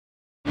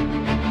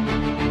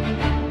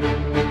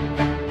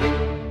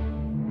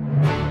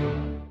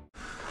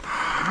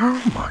How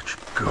much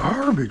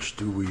garbage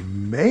do we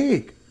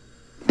make?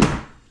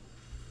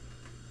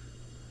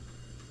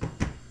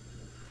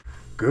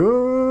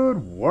 Good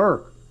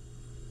work.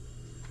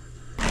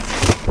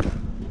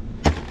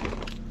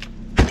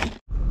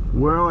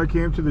 Well, I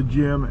came to the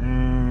gym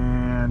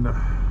and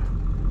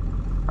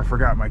I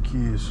forgot my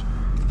keys.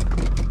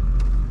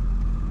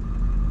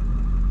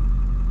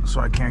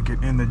 So I can't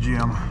get in the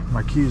gym.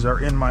 My keys are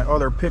in my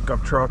other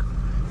pickup truck,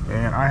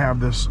 and I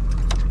have this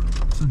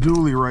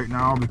dually right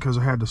now because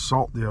I had to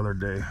salt the other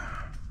day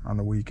on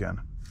the weekend.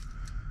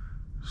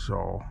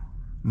 So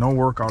no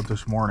workout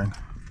this morning.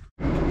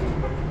 How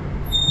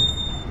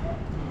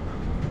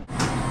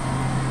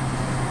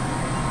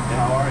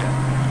are you?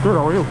 Good,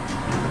 how are you?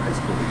 High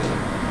school together.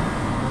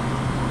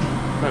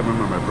 I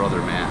remember my brother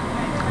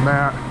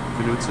Matt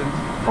Knudsen.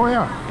 Oh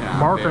yeah,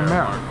 Mark Bear, and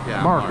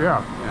Matt. Mark,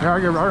 Yeah, I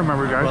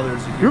remember you guys.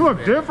 Brothers, You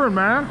look different,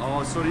 man.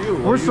 Oh, so do you.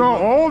 We're so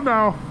old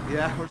now.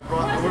 Yeah, we're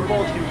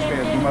both huge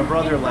fans. But my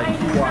brother, like,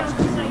 he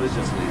watches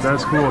religiously.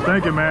 That's cool.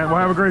 Thank you, man. Well,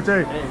 have a great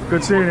day.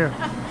 Good seeing you.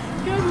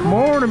 Good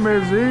morning,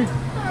 Ms. Z.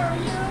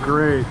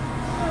 Great.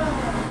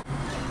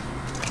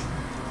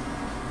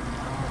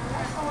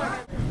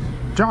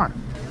 John,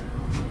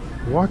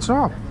 what's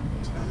up?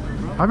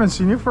 I haven't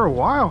seen you for a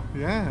while.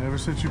 Yeah, ever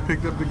since you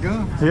picked up the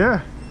gun.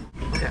 Yeah.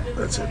 Yeah,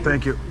 that's it.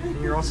 Thank you.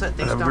 You're all set.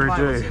 Thanks. Have a great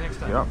day. We'll see you next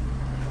time. Yep.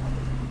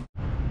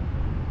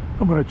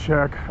 I'm gonna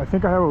check. I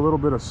think I have a little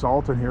bit of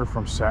salt in here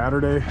from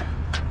Saturday,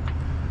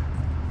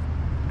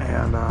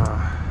 and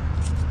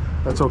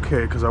that's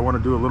okay because I want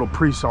to do a little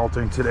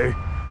pre-salting today.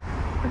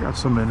 I got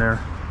some in there.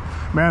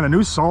 Man, the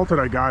new salt that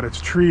I got, it's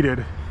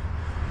treated,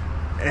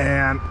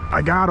 and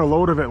I got a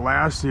load of it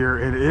last year,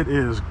 and it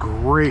is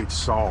great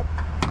salt.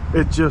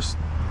 It just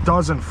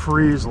doesn't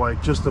freeze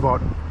like just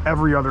about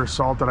every other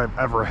salt that I've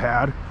ever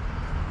had.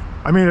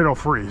 I mean, it'll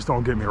freeze,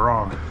 don't get me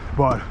wrong,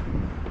 but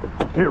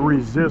it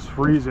resists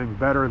freezing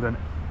better than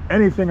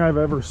anything I've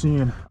ever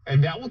seen.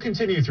 And that will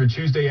continue through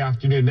Tuesday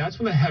afternoon. That's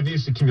when the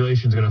heaviest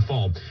accumulation is going to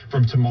fall,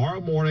 from tomorrow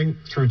morning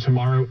through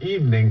tomorrow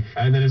evening,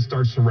 and then it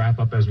starts to wrap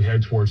up as we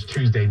head towards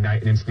Tuesday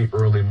night and into the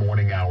early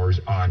morning hours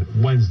on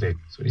Wednesday.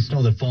 So any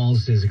snow that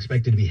falls is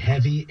expected to be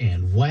heavy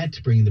and wet,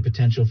 bringing the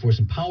potential for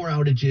some power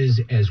outages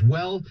as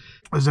well.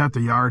 I was at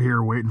the yard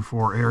here waiting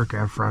for Eric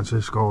and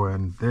Francisco,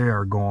 and they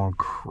are going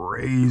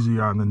crazy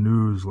on the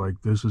news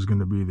like this is going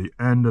to be the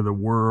end of the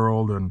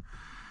world and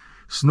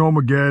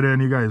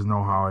Snowmageddon. You guys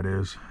know how it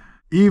is.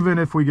 Even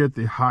if we get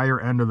the higher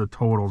end of the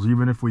totals,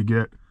 even if we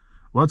get,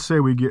 let's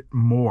say we get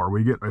more,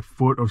 we get a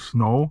foot of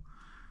snow.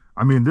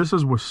 I mean, this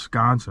is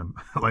Wisconsin.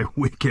 Like,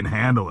 we can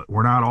handle it.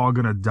 We're not all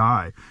going to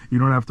die. You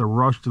don't have to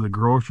rush to the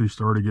grocery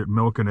store to get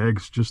milk and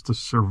eggs just to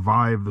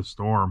survive the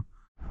storm.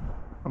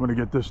 I'm going to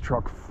get this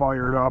truck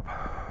fired up.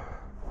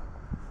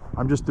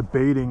 I'm just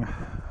debating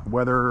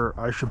whether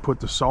I should put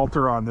the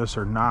salter on this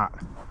or not.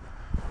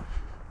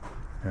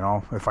 You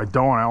know, if I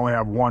don't, I only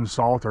have one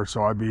salter,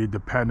 so I'd be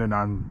dependent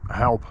on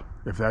help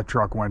if that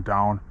truck went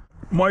down.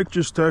 Mike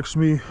just texted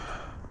me.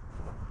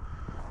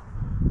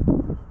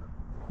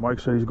 Mike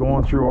said he's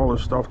going through all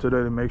this stuff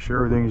today to make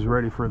sure everything's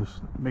ready for this.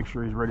 Make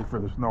sure he's ready for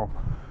the snow.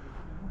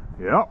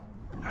 Yep.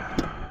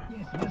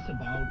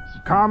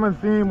 Common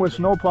theme with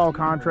snowplow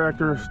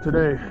contractors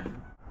today.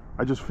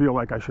 I just feel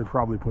like I should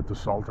probably put the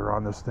salter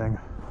on this thing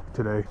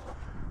today.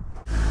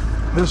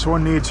 This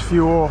one needs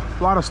fuel.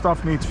 A lot of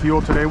stuff needs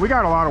fuel today. We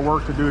got a lot of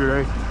work to do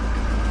today.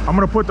 I'm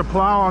gonna put the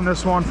plow on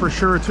this one for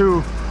sure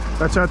too.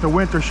 That's at the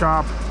winter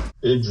shop.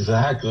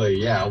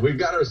 Exactly, yeah. We've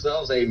got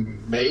ourselves a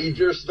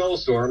major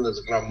snowstorm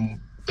that's gonna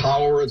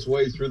power its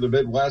way through the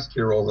Midwest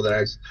here over the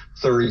next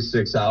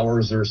 36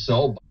 hours or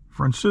so.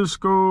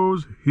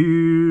 Francisco's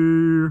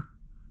here.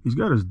 He's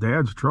got his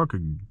dad's truck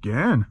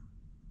again.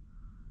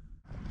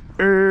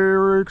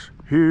 Eric's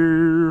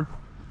here.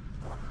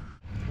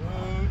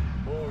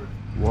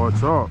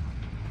 What's up?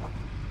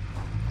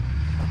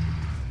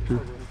 You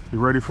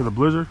ready for the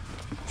blizzard?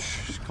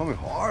 It's coming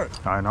hard.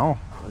 I know.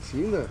 I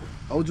seen that.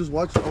 I was just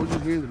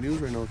hearing the news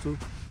right now too.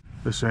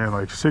 They're saying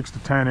like 6 to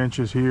 10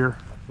 inches here.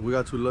 We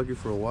got too lucky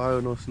for a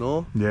while, no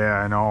snow. Yeah,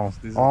 I know.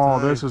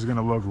 This is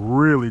gonna look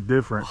really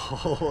different.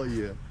 Oh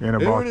yeah. It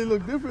really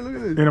look different.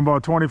 Look at it. In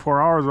about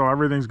 24 hours though,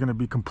 everything's gonna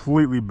be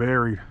completely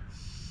buried.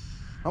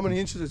 How many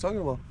inches are you talking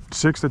about?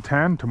 6 to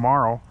 10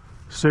 tomorrow,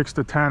 6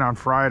 to 10 on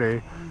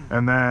Friday,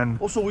 and then.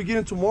 Oh, so we get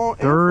in tomorrow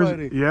and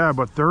Friday. Yeah,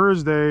 but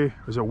Thursday,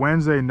 is it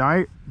Wednesday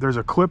night? There's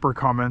a clipper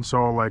coming,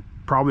 so like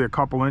probably a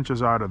couple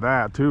inches out of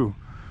that too.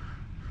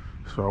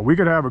 So we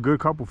could have a good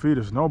couple feet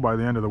of snow by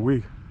the end of the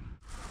week.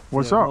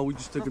 What's up? No, we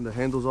just taking the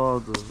handles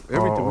out,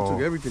 everything. We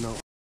took everything out.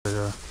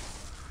 Yeah.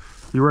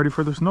 You ready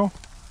for the snow?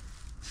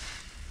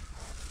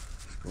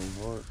 It's going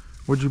hard.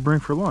 What'd you bring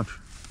for lunch?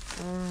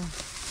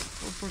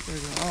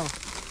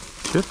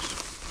 Chips?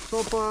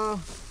 Sopa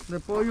de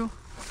pollo.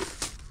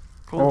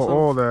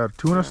 Oh, that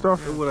tuna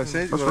stuff? What I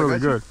said? That's really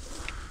good.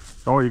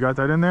 Oh, you got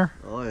that in there?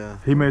 Oh, yeah.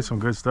 He made some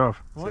good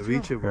stuff.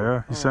 Ceviche, bro.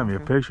 Yeah, he sent me a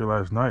picture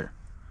last night.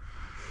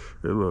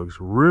 It looks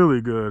really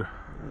good.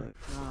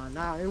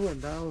 Nah, it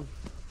went down.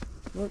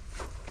 Look.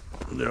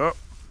 Yep.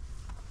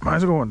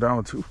 Mine's going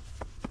down too.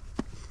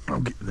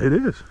 It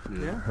is.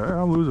 Yeah.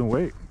 I'm losing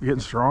weight, getting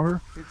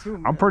stronger. Me too,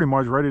 man. I'm pretty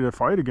much ready to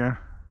fight again.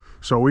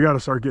 So we got to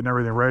start getting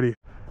everything ready.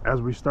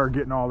 As we start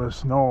getting all this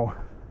snow,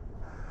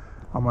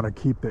 I'm going to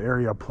keep the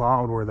area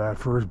plowed where that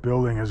first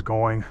building is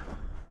going.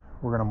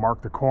 We're going to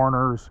mark the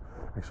corners.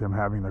 Actually, I'm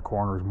having the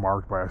corners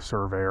marked by a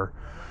surveyor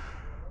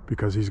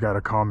because he's got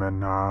to come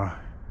and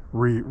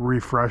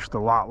refresh the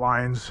lot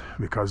lines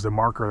because the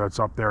marker that's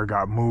up there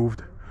got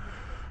moved.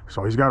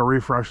 So he's got to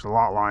refresh the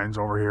lot lines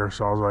over here.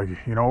 So I was like,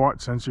 you know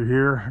what, since you're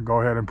here,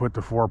 go ahead and put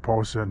the 4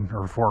 posts in,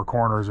 or 4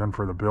 corners in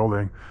for the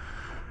building,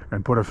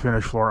 and put a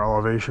finished floor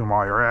elevation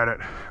while you're at it.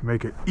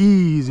 Make it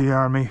easy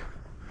on me.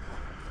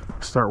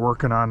 Start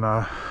working on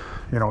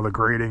you know, the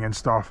grading and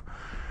stuff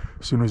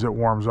as soon as it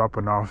warms up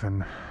enough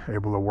and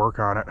able to work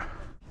on it.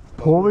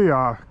 Pull the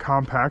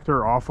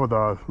compactor off of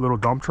the little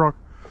dump truck.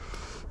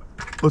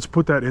 Let's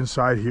put that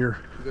inside here.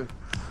 Okay.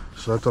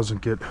 So that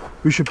doesn't get,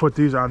 we should put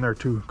these on there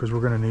too because we're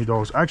gonna need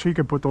those. Actually, you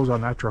can put those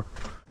on that truck.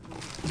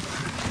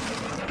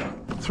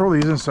 Throw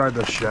these inside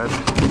the shed.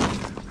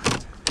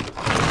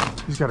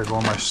 These gotta go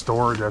in my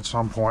storage at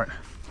some point.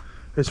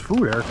 It's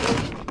food, Eric.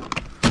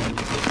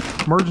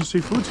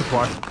 Emergency food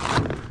supply.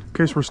 In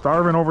case we're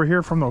starving over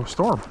here from the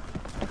storm.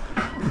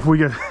 If we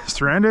get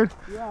stranded,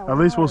 at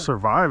least we'll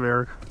survive,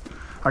 Eric.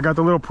 I got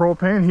the little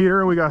propane heater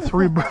and we got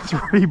three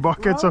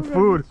buckets of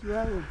food.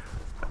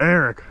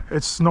 Eric,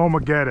 it's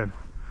Snowmageddon.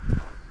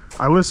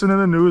 I listened to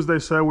the news, they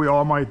said we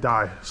all might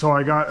die. So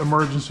I got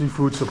emergency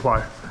food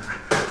supply.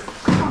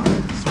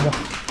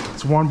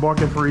 It's 1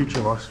 bucket for each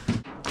of us.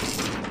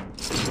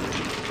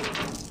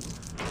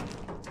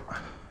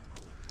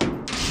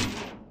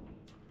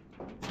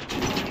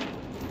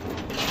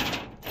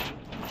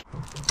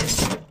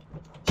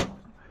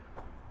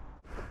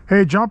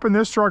 Hey, jump in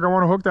this truck. I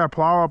want to hook that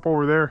plow up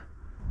over there.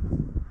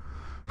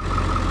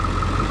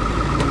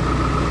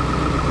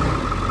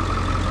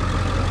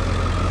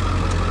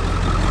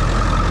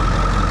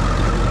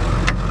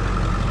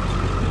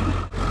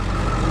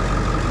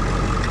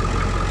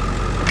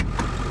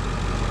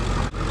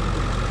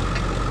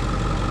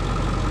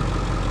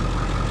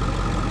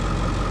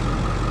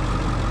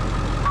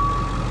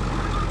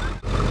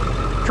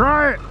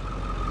 Try it.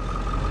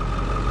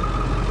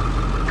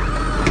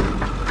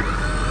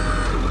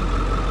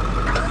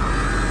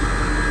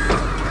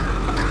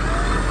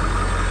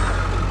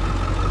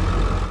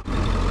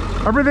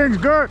 Everything's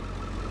good.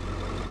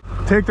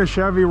 Take the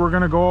Chevy. We're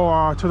gonna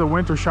go to the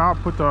winter shop,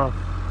 put the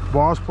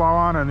boss plow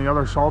on and the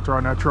other salter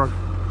on that truck.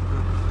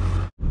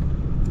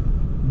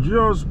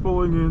 Just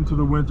pulling into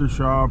the winter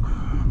shop.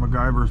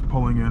 MacGyver's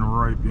pulling in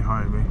right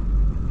behind me.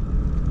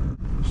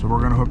 So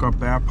we're gonna hook up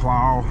that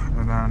plow,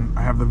 and then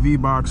I have the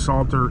V-Box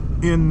salter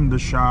in the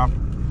shop,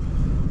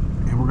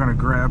 and we're gonna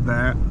grab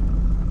that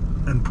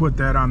and put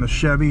that on the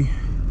Chevy.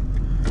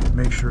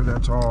 Make sure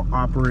that's all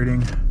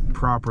operating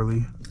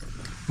properly,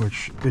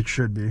 which it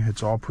should be.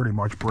 It's all pretty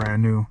much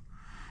brand new.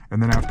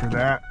 And then after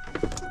that,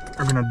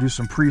 we're gonna do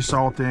some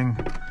pre-salting.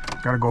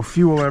 Gotta go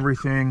fuel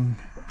everything.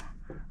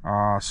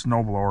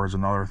 Snowblower is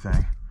another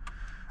thing.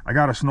 I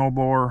got a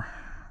snowblower,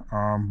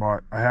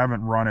 but I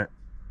haven't run it,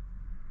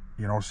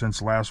 you know,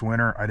 since last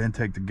winter. I didn't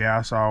take the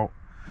gas out,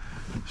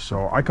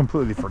 so I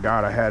completely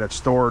forgot I had it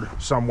stored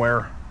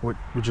somewhere,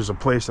 which is a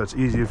place that's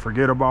easy to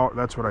forget about.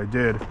 That's what I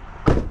did.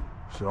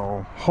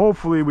 So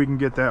hopefully we can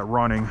get that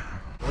running.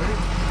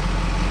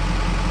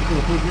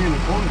 Put me in the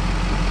corner.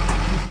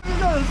 You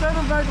gotta send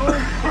him back home.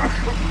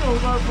 You know,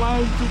 start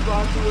flying 2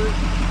 blocks away.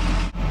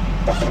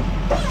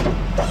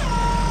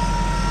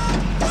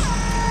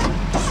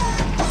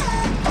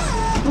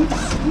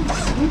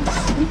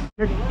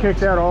 Kick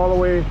that all the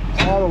way.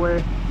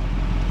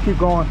 Keep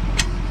going.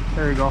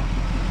 There you go.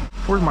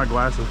 Where's my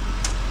glasses?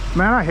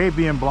 Man, I hate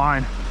being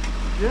blind.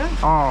 Yeah?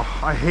 Oh,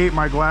 I hate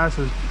my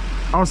glasses.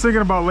 I was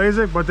thinking about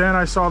LASIK, but then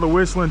I saw the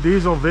Whistling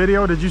Diesel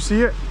video. Did you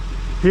see it?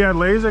 He had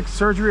LASIK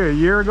surgery a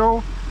year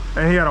ago,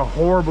 and he had a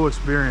horrible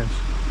experience.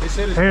 They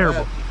said it's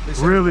terrible.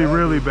 Really,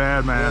 really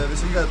bad, Yeah, man. they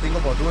said you gotta think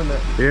about doing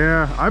that.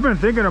 Yeah, I've been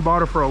thinking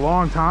about it for a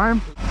long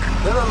time.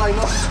 They're not like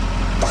nothing.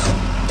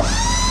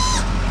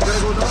 You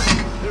gotta go down.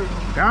 There we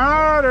go.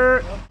 Got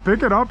it.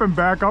 Pick it up and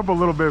back up a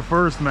little bit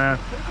first, man.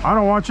 I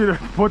don't want you to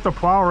put the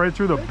plow right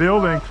through the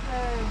building.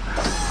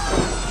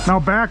 Now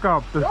back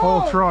up the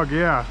whole truck,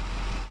 yeah.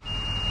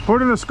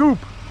 Put in the scoop.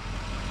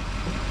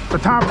 The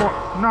top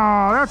one.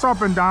 No, that's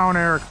up and down,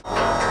 Eric.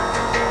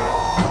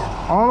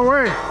 All the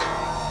way.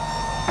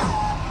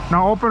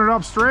 Now open it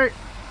up straight.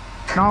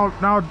 Now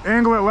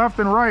angle it left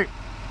and right.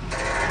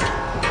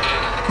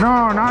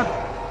 No, not.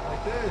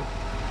 Like this.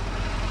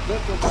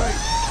 Left and right.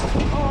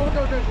 Oh,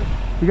 okay.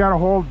 You gotta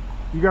hold.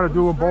 You gotta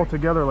do them both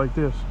together like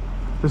this.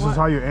 This is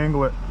how you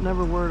angle it.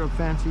 Never word of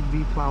fancy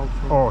V-plow.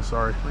 Oh,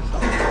 sorry.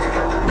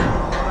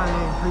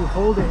 You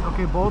hold it.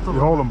 Okay, both of them.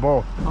 You hold them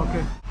both.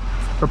 Okay.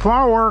 The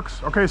plow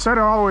works. Okay, set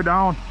it all the way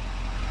down.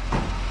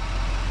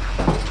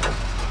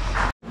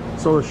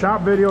 So the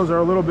shop videos are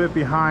a little bit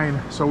behind,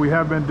 so we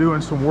have been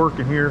doing some work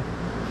in here,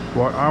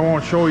 but I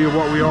won't show you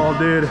what we all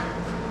did.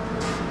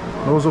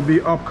 Those will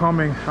be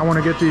upcoming. I want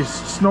to get these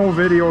snow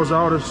videos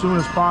out as soon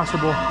as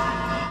possible.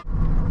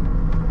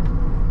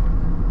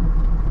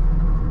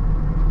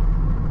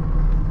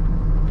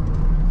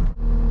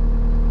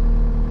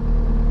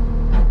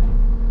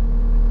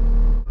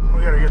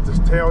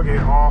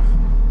 tailgate off.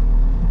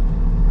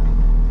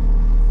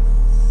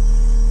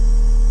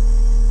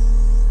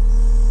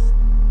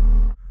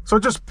 So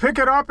just pick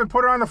it up and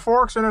put it on the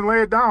forks and then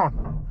lay it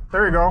down.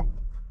 There you go.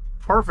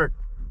 Perfect.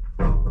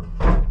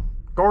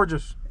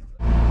 Gorgeous.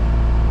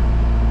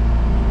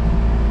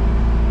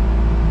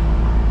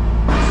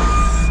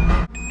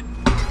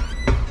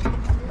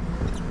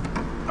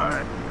 All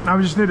right, now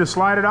we just need to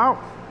slide it out.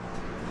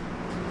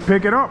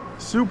 Pick it up,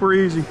 super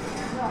easy.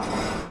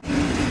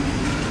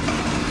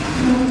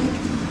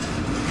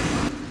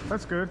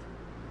 That's good.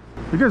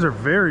 You guys are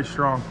very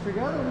strong.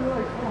 Together we're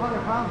like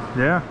 400 pounds.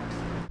 Yeah.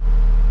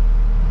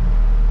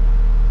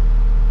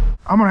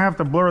 I'm gonna have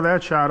to blur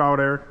that shot out,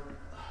 Eric.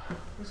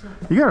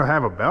 You gotta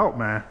have a belt,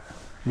 man.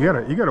 You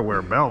gotta wear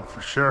a belt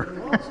for sure.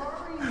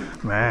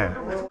 Man.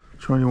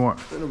 Which one you want?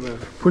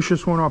 Push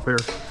this one up,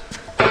 Eric.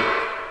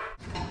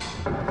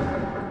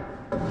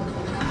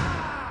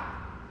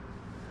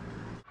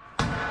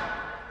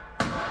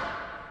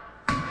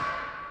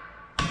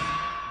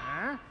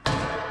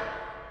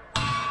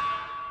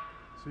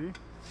 See?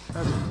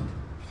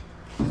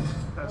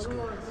 That's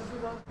good.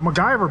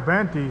 MacGyver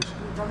bent these.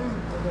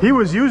 He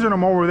was using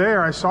them over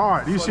there. I saw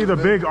it. Do you see the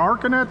big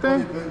arc in that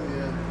thing?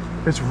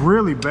 It's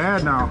really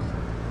bad now.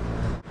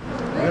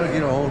 We gotta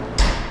get our own.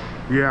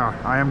 Yeah,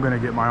 I am gonna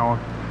get my own.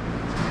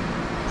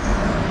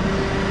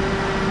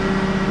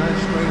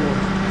 Nice straight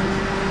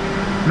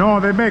ones. No,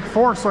 they make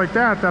forks like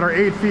that are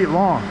 8 feet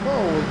long.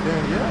 Oh,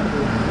 then yeah, we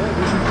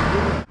should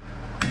do it.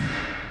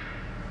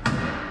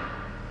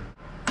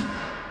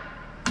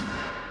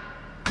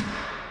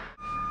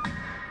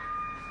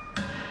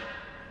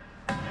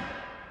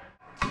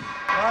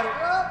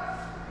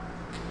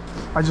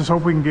 I just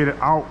hope we can get it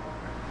out.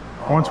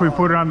 Once we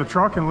put it on the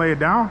truck and lay it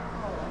down,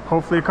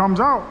 hopefully it comes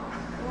out.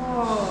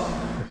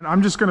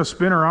 I'm just gonna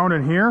spin around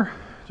in here,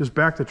 just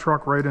back the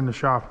truck right in the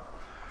shop.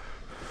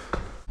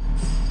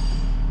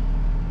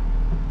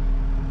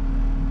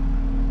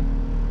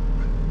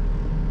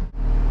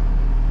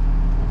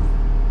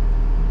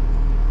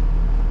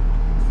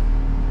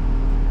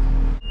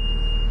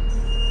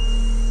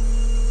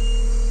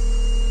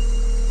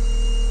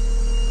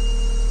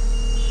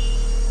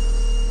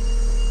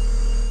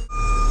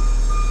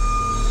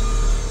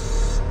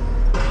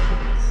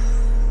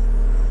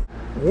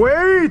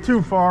 Way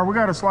too far. We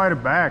got to slide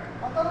it back.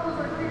 I thought it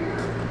was right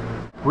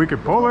here. We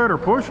could pull it or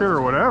push it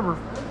or whatever.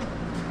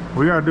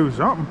 We got to do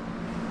something.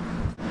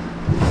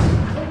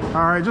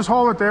 All right, just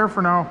hold it there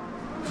for now.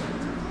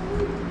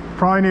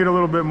 Probably need a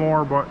little bit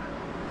more, but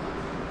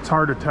it's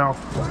hard to tell.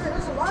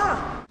 That's a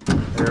lot.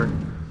 Eric,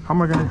 how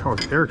am I going to? Oh,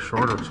 Eric's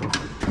shorter, so.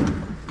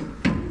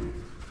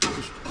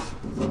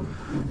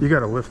 You got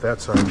to lift that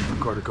side.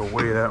 You got to go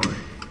way that way.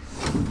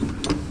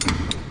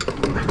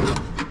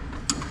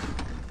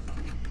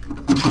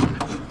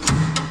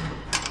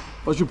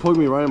 Why don't you poke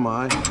me right in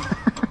my eye?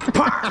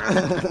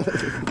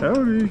 That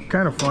would be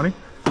kind of funny.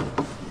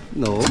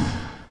 No.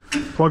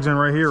 Plugs in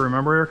right here,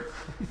 remember, Eric?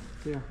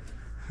 Yeah.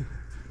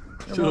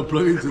 Should have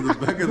plugged into the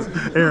back of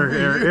the...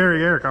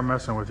 Eric, I'm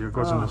messing with you. It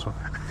goes in this one.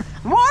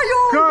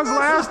 Mario!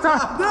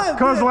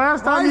 Because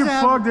last time you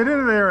plugged it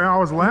into there and I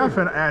was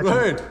laughing at you.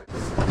 Right.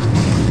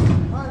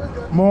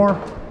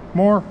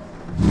 More.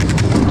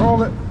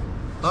 Hold it.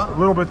 A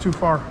little bit too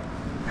far.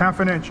 Half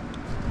an inch.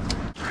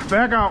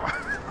 Back out.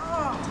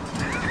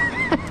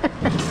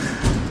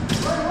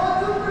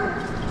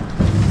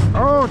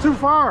 Oh, too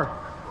far.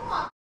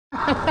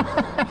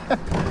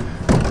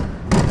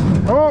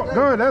 Oh,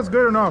 good. That's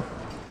good enough.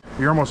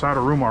 You're almost out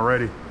of room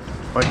already.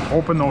 Like,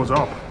 open those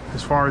up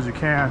as far as you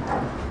can.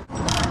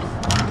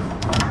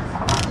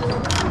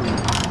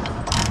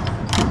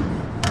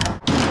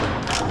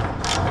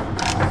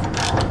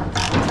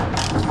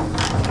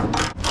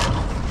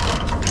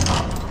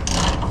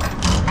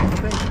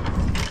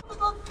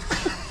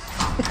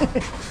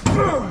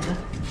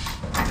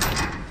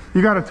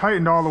 You got to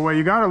tighten it all the way.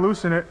 You got to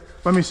loosen it.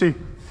 Let me see.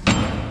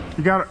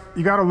 You got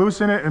to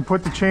loosen it and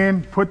put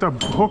the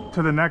hook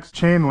to the next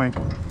chain link.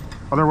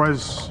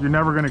 Otherwise, you're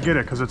never going to get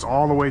it because it's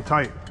all the way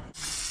tight.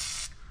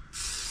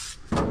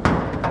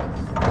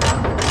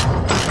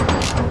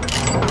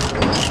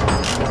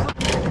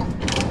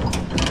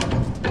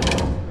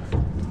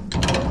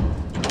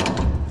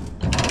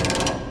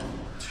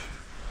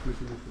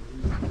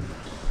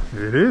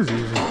 It is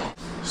easy.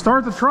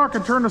 Start the truck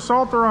and turn the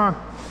salter on.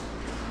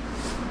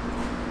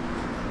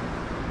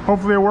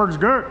 Hopefully it works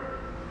good.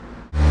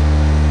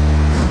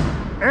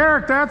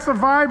 Eric, that's the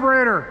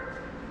vibrator.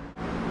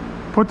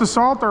 Put the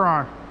salter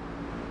on.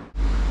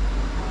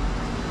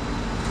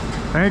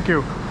 Thank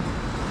you.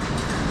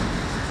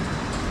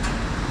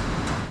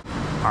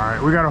 All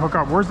right, we got to hook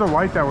up. Where's the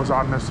light that was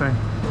on this thing?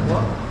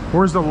 What?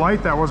 Where's the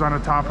light that was on the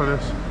top of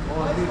this?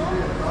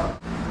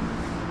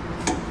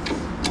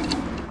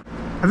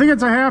 I think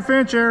it's a 1/2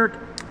 inch, Eric.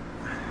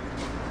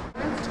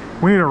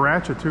 We need a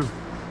ratchet too.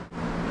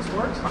 This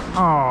works?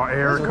 Oh,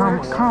 Eric,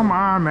 come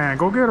on, man.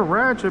 Go get a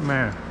ratchet,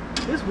 man.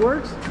 This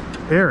works?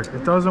 Eric,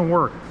 it doesn't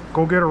work.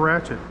 Go get a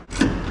ratchet.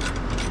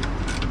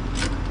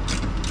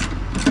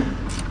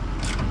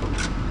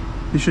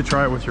 You should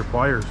try it with your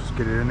pliers. Just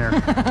get it in there.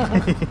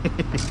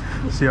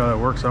 See how that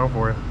works out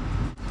for you.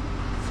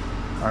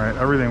 All right,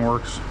 everything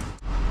works.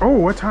 Oh,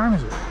 what time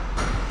is it?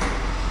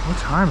 What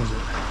time is it?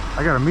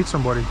 I gotta meet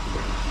somebody.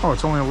 Oh,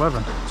 it's only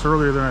 11. It's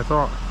earlier than I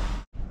thought.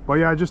 But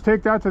yeah, just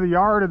take that to the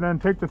yard and then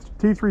take the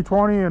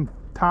T320 and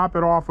top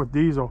it off with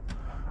diesel.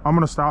 I'm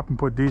gonna stop and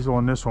put diesel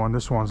in this one.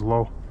 This one's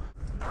low.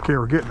 Okay,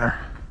 we're getting there.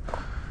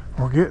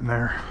 We're getting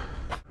there.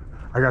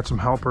 I got some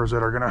helpers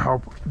that are gonna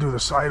help do the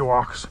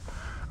sidewalks.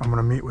 I'm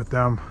gonna meet with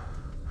them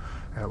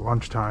at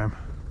lunchtime.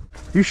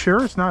 You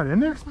sure it's not in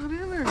there? It's not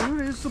in there,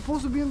 dude. It's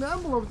supposed to be in the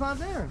envelope. It's not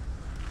there.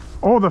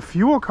 Oh, the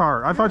fuel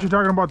card. I thought you were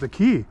talking about the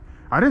key.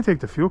 I didn't take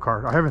the fuel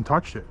card. I haven't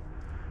touched it.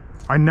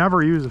 I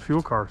never use the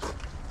fuel cards.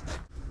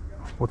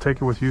 We'll take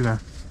it with you then,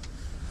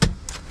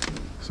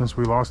 since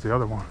we lost the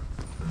other one.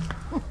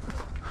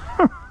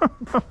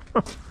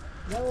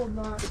 That will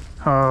not.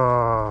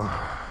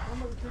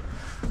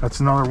 That's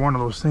another one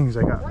of those things.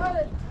 I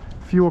got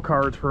fuel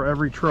cards for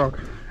every truck,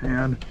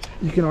 and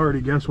you can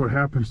already guess what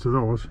happens to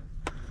those.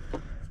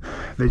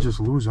 They just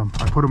lose them.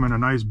 I put them in a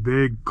nice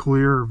big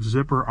clear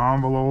zipper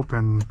envelope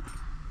and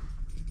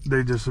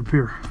they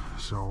disappear.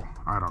 So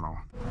I don't know.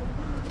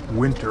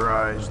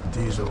 Winterized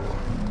diesel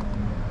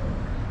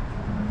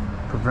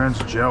prevents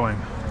gelling,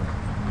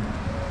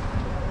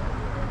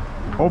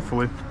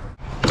 hopefully.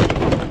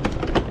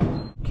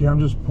 Okay, I'm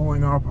just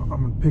pulling up.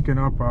 I'm picking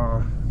up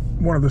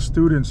one of the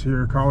students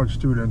here, college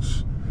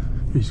students.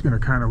 He's gonna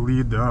kind of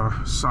lead the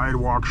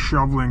sidewalk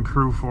shoveling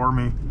crew for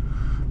me,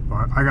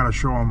 but I gotta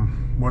show him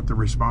what the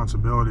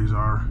responsibilities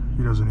are.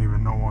 He doesn't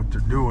even know what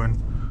they're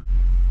doing.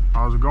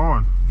 How's it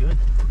going? Good.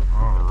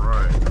 All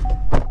right.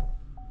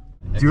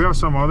 Do you have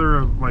some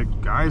other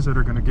like guys that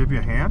are gonna give you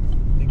a hand?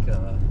 I think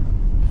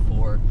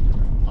 4,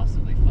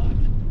 possibly 5.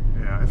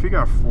 Yeah, if you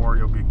got 4,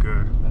 you'll be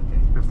good.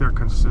 Okay. If they're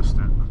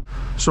consistent.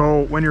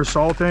 So when you're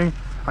salting,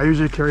 I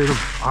usually carry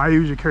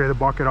the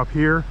bucket up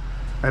here,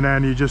 and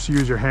then you just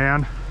use your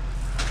hand.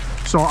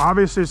 So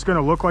obviously it's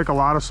gonna look like a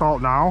lot of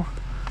salt now,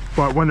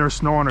 but when there's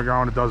snow on the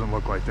ground, it doesn't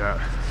look like that.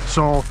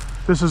 So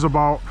this is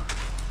about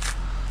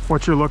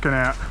what you're looking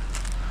at.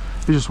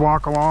 You just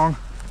walk along.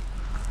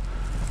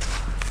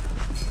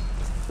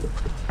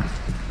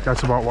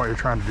 That's about what you're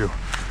trying to do.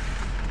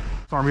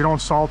 You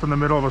don't salt in the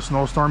middle of a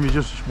snowstorm, you're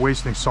just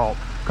wasting salt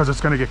because it's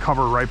gonna get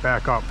covered right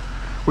back up.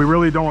 We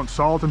really don't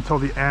salt until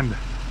the end.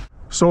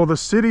 So the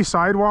city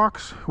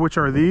sidewalks, which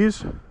are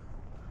these,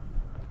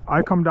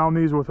 I come down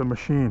these with a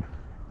machine.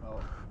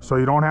 So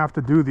you don't have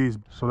to do these.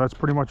 So that's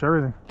pretty much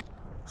everything.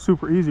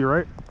 Super easy,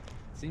 right?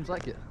 Seems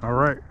like it. All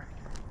right.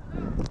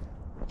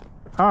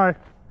 Hi.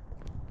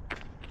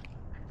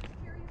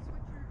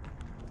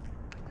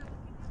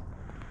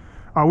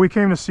 We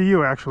came to see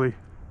you, actually.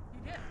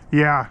 You did?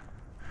 Yeah.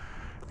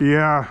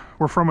 Yeah,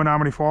 we're from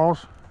Menominee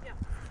Falls. Yeah.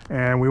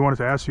 And we wanted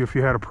to ask you if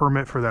you had a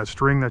permit for that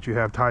string that you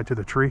have tied to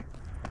the tree.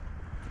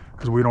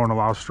 Because we don't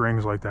allow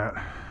strings like that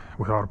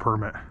without a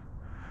permit.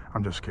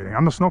 I'm just kidding.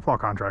 I'm the snowplow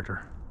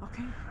contractor.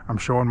 Okay. I'm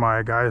showing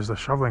my guys, the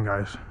shoveling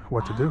guys,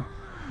 what to do.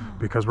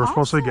 Because we're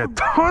supposed to get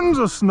tons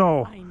of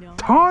snow. I know.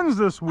 Tons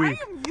this week.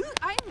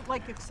 I'm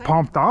like excited.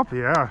 Pumped up,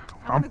 yeah.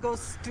 I'm gonna go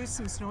do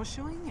some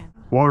snowshoeing.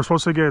 Well, we're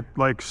supposed to get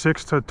like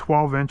 6 to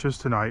 12 inches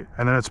tonight,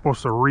 and then it's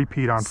supposed to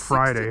repeat on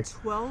Friday. 6 to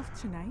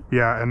 12 tonight?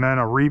 Yeah, and then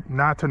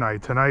not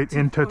tonight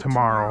into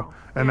tomorrow.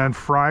 And then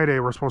Friday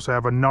we're supposed to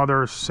have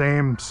another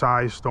same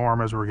size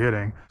storm as we're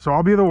getting. So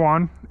I'll be the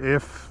one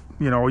if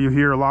you know you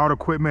hear loud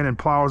equipment and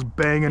plows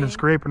banging and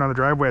scraping on the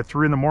driveway at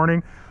 3 in the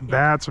morning.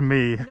 That's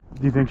me. Do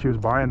you think she was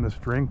buying the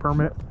string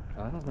permit?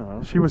 I don't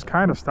know. She was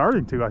kind of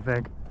starting to, I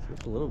think.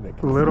 Just a little bit.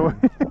 A little.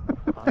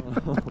 I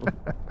don't know.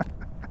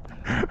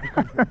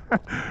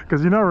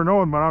 Because you never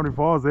know in Menominee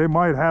Falls, they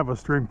might have a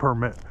string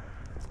permit.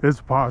 It's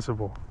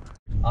possible.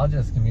 I'll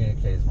just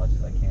communicate as much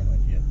as I can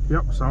with you.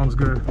 Yep, sounds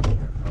good.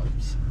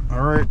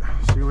 All right,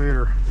 see you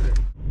later.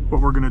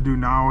 What we're gonna do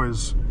now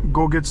is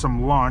go get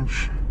some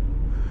lunch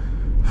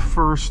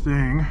first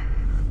thing,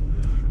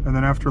 and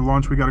then after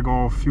lunch we gotta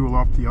go fuel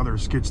up the other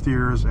skid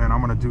steers, and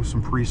I'm gonna do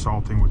some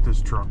pre-salting with this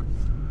truck.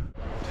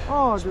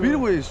 Oh, dude.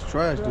 Speedway is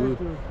trash, dude.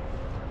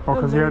 Oh,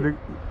 because he had to.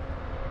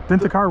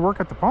 Didn't the car work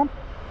at the pump?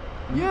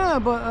 Yeah,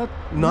 but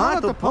not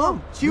at the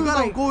pump. You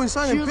gotta like, go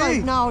inside and pay.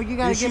 Like, no, you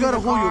gotta. She gotta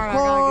hold your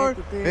car,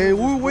 and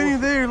we were waiting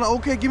there. Like,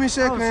 okay, give me a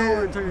second.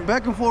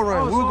 Back and forth,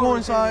 right? We were going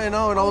inside and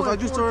out, and I was like,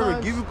 just told her,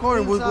 give your car,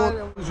 and we're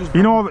going.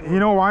 You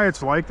know why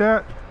it's like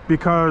that?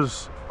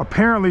 Because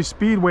apparently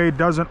Speedway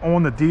doesn't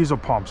own the diesel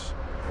pumps.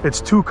 It's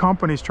 2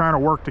 companies trying to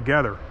work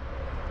together.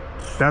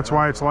 That's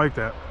why it's like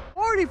that.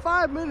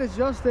 45 minutes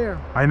just there.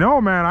 I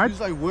know, man. She's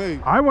like, wait.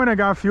 I went and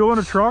got fuel in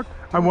the truck.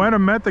 I went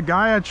and met the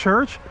guy at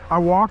church. I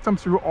walked him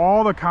through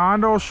all the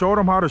condos, showed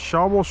him how to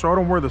shovel, showed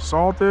him where the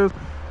salt is,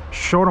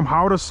 showed him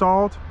how to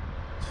salt,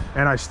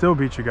 and I still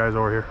beat you guys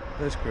over here.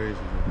 That's crazy,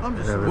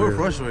 man. We're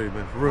frustrated,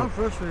 man, for real. I'm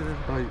frustrated.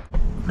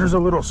 There's a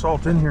little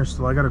salt in here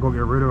still. I gotta go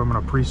get rid of it. I'm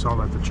gonna pre-salt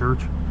at the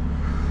church.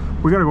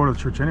 We gotta go to the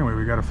church anyway.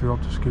 We gotta fill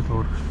up the skid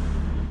loaders.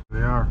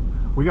 They are.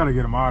 We gotta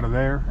get them out of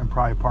there and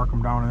probably park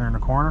them down there in the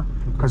corner.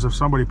 Because if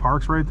somebody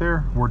parks right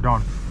there, we're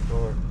done.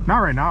 Or Not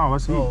right now.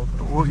 Let's eat.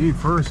 We'll eat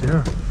first,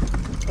 yeah.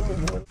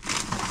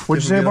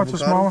 What'd you say about the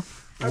small one?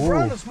 I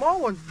brought the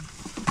small one.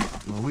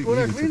 well, we When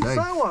I eat it cleaned the today.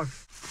 sidewalk.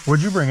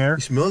 What'd you bring, Eric?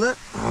 You smell that?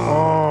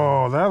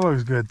 Oh, that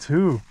looks good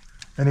too.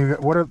 And you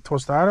got what are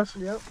tostadas?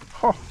 Yep.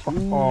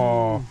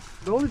 Oh,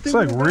 The only thing it's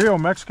like we don't real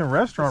Mexican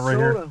restaurant right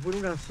soda. here. We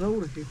don't got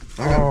soda here.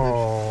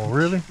 Oh,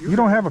 really? You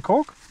don't have a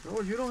Coke?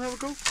 Oh, you don't have a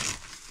Coke?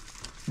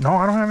 No,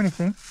 I don't have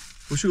anything.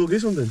 We should go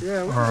get something.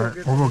 Yeah, All right,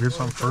 we'll go get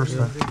some first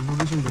then. We'll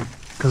get something.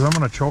 Cause I'm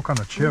gonna choke on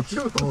the chips.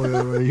 Oh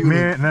yeah,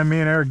 right. And then me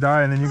and Eric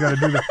die, and then you gotta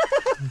do the,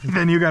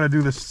 then you gotta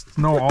do the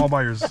snow all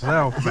by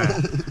yourself,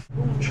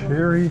 man.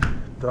 Cherry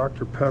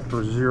Dr.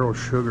 Pepper, 0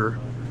 sugar.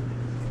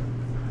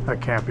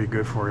 That can't be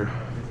good for you.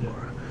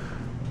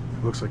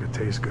 Looks like it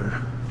tastes good.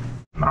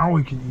 Now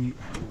we can eat.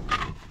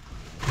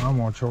 I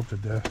won't choke to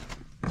death.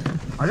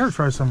 I gotta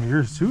try some of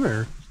yours too,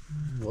 Eric.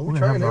 Well, We we're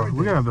gotta trying everything.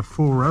 we gotta have the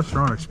full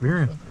restaurant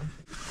experience.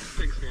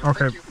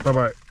 Okay,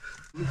 bye-bye.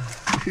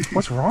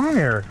 What's wrong,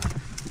 Eric?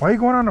 Why are you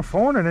going on the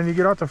phone and then you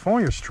get off the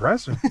phone, you're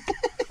stressing?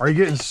 Are you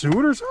getting sued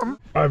or something?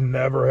 I've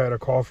never had a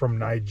call from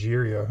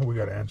Nigeria. We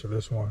gotta answer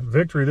this one.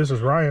 Victory, this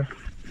is Ryan.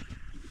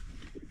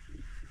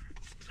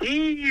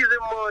 Easy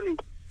money.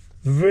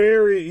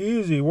 Very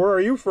easy. Where are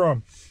you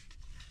from?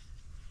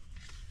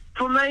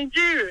 From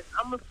Nigeria.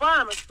 I'm a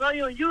farmer. I saw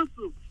you on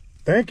YouTube.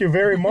 Thank you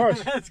very much.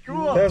 That's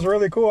cool. That's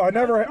really cool. I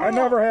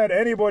never had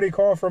anybody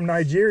call from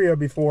Nigeria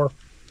before.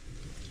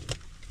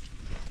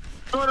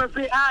 So I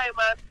say hi,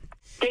 man.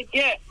 Take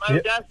care. My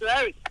Yeah. dad's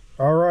Eric.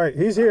 All right,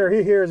 he's here.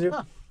 He hears you.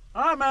 All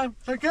right, man.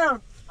 Take care.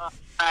 All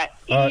right.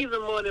 right. Easy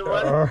money,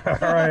 man. All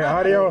right,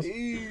 adios.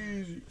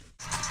 Easy.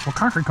 What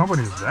concrete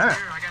company is that?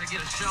 I gotta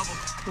get a shovel.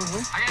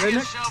 I gotta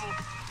get a shovel.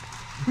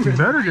 You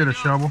better get a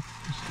shovel.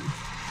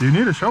 You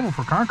need a shovel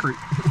for concrete.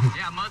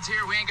 Yeah, Mud's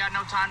here. We ain't got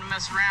no time to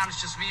mess around. It's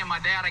just me and my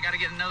dad. I gotta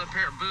get another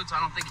pair of boots. I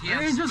don't think he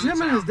has Hey, just boots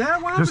him and out. his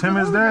dad. What Just him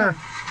and his dad.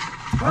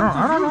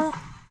 I don't know.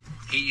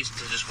 He used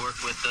to just work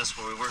with us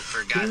where we worked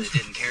for a guy that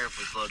didn't care if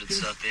we floated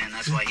stuff in.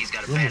 That's why he's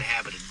got a bad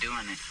habit of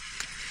doing it.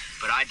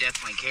 But I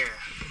definitely care.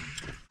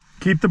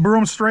 Keep the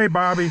broom straight,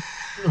 Bobby.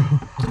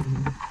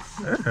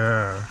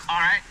 Yeah. All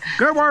right.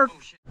 Good work.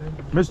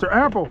 Mr.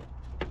 Apple.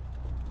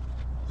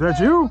 Is that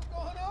you?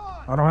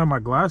 I don't have my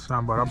glasses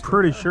on, but I'm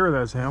pretty sure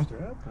that's him.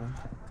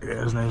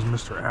 Yeah, his name's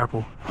Mr.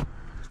 Apple.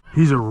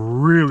 He's a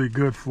really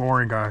good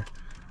flooring guy.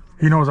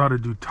 He knows how to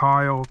do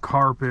tile,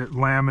 carpet,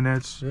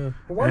 laminates. Yeah.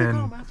 Why do you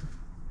call And him?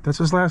 that's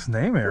his last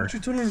name, Eric. What you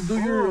told him to do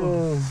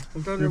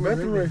your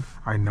bathroom right?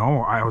 I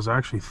know. I was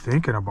actually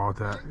thinking about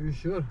that. You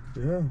should.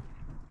 Yeah.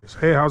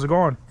 Hey, how's it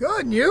going?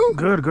 Good, and you?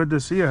 Good. Good to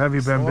see you. Have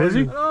you been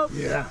busy?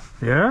 Yeah.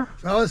 Yeah?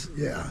 Fellas,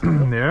 yeah.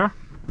 Yeah?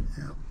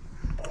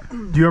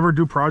 Do you ever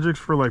do projects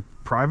for like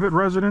private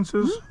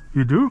residences?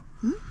 You do?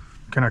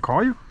 Can I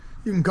call you?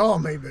 You can call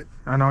me, but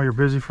I know you're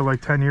busy for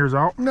like 10 years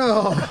out.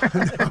 no.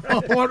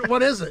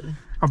 What is it?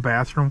 A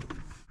bathroom.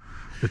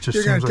 It just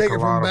You're going seems to like take a it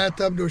from lot a of...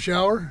 bathtub to a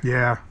shower?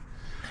 Yeah.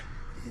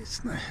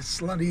 It's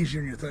a lot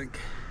easier than you think.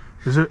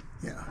 Is it?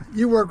 Yeah.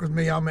 You work with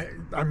me, I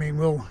mean,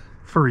 we'll...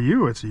 For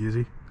you, it's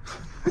easy.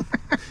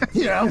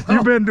 Yeah. Well,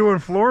 You've been doing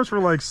floors for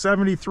like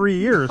 73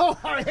 years. oh,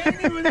 I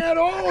ain't even that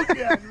old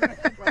yet,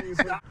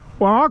 man.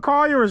 Well, I'll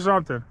call you or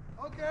something.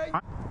 Okay.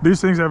 These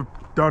things have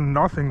done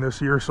nothing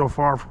this year so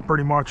far,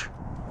 pretty much.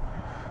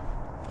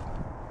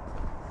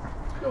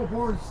 Still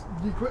pouring,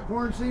 you quit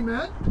pouring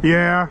cement?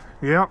 Yeah,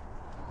 yep.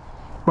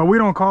 But we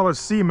don't call it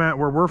cement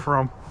where we're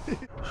from.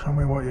 Show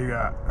me what you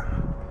got.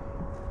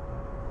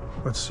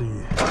 Let's see.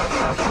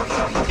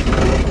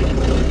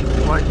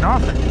 Like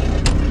nothing.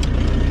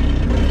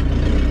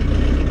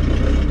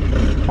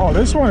 Oh,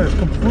 this one is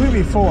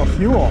completely full of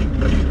fuel.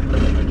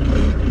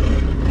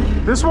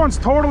 This one's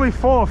totally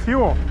full of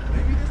fuel.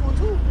 Maybe this one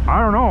too. I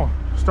don't know.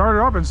 Start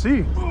it up and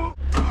see.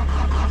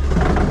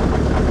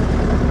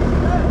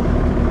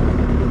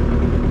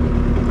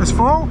 It's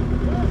full?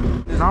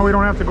 Now we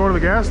don't have to go to the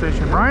gas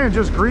station. Ryan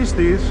just greased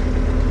these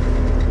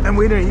and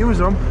we didn't use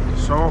them.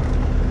 So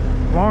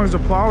as long as the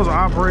plows are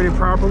operating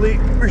properly,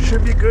 we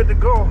should be good to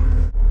go.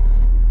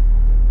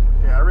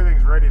 Yeah,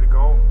 everything's ready to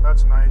go.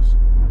 That's nice.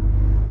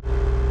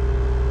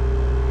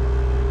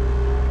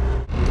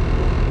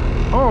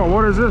 Oh,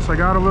 what is this? I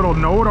got a little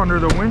note under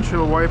the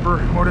windshield wiper.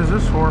 What is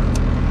this for?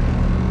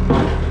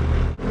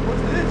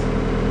 What's this?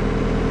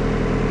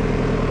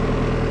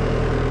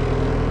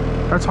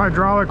 That's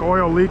hydraulic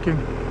oil leaking.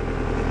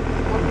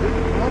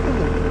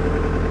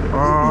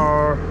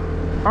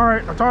 All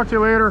right, I'll talk to you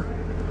later.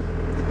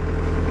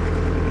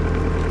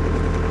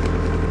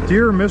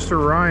 Dear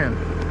Mr. Ryan,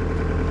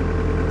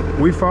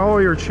 we follow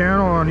your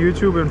channel on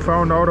YouTube and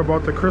found out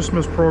about the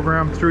Christmas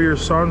program through your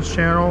son's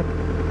channel.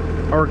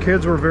 Our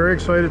kids were very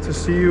excited to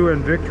see you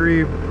and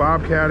Victory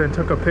Bobcat and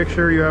took a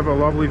picture. You have a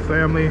lovely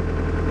family.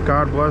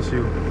 God bless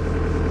you.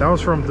 That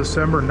was from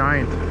December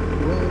 9th.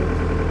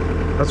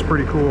 That's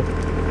pretty cool.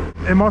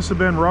 It must have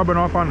been rubbing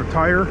up on the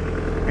tire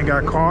and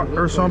got caught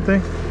or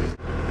something.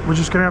 We're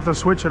just gonna have to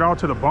switch it out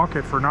to the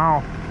bucket for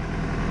now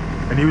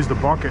and use the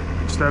bucket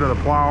instead of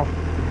the plow.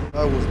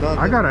 I was not.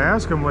 I gotta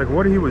ask him like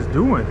what he was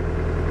doing.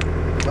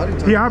 I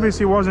He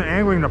obviously wasn't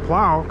angling to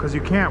plow because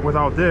you can't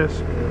without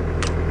this.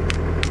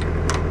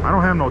 I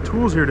don't have no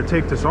tools here to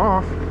take this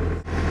off.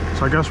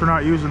 So I guess we're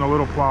not using a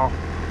little plow.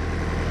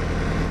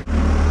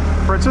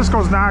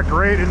 Francisco's not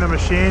great in the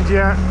machines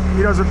yet.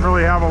 He doesn't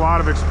really have a lot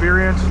of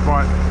experience,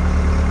 but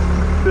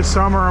this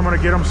summer I'm gonna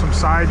get him some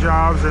side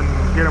jobs and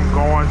get him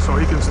going so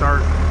he can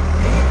start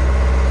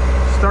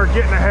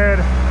getting ahead.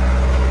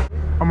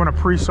 I'm gonna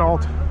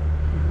pre-salt.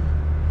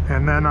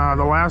 And then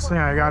the last thing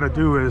I gotta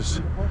do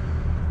is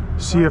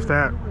see if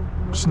that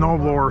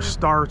snowblower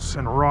starts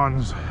and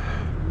runs.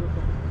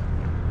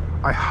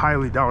 I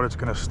highly doubt it's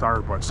gonna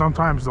start, but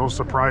sometimes those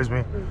surprise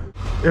me.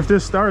 If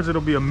this starts,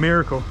 it'll be a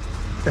miracle.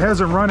 It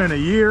hasn't run in a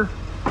year.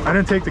 I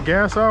didn't take the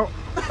gas out.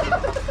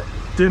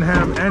 Didn't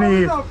have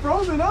any. It's not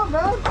frozen up,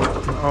 man.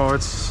 Oh,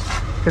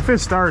 if it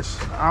starts,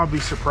 I'll be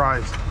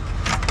surprised.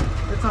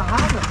 It's a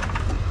Honda.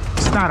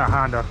 It's not a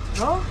Honda.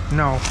 No?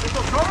 No. It's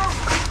a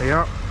Toro?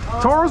 Yep.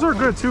 Toros are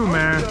good too,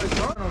 man.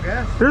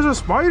 There's a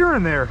spider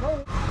in there.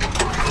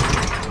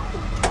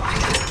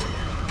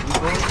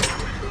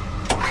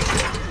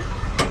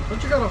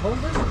 Don't you gotta hold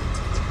it?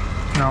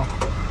 No.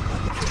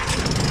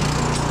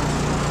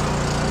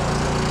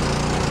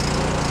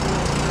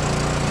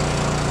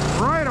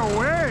 Right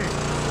away.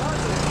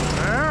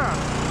 Yeah.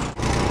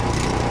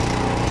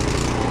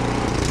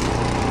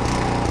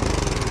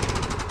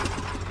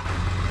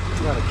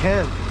 You got a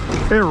can.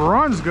 It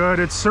runs good.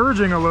 It's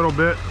surging a little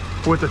bit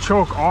with the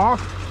choke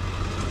off.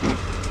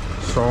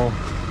 So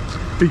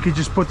you could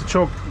just put the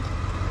choke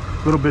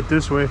a little bit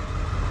this way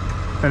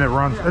and it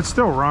runs. It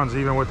still runs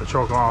even with the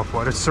choke off,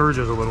 but it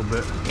surges a little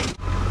bit.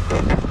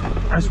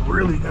 That's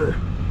really good.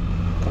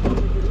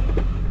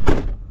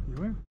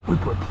 We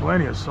put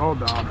plenty of salt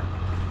down.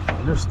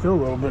 There's still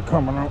a little bit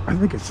coming out. I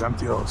think it's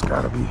empty though. It's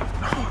gotta be.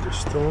 Oh, there's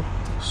still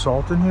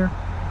salt in here.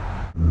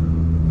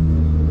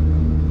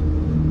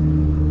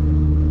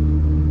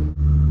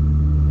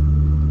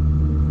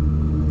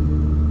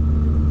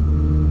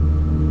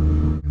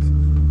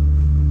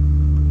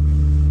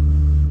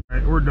 All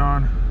right, we're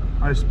done.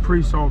 I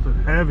pre-salted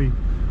heavy.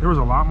 There was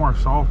a lot more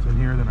salt in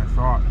here than I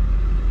thought.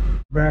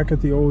 Back at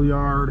the old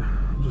yard,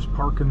 just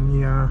parking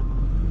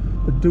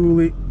the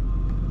dually.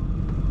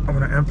 I'm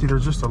gonna empty.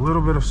 There's just a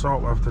little bit of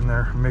salt left in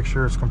there. Make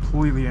sure it's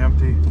completely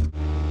empty.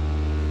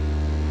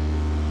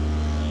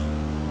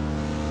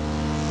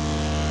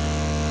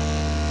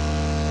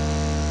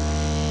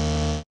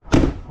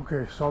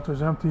 Okay,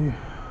 salter's empty.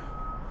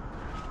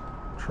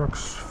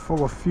 Truck's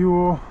full of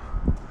fuel.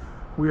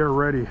 We are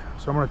ready.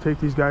 So I'm gonna take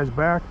these guys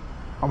back.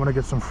 I'm gonna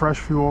get some fresh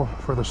fuel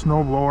for the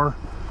snow blower,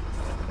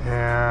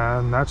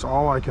 and that's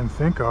all I can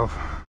think of.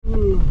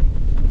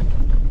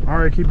 All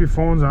right, keep your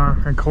phones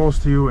on and close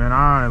to you and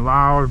on and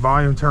loud,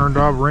 volume turned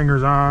up,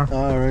 ringers on.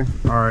 All right.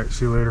 All right,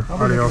 see you later.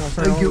 Adios.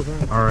 Thank you.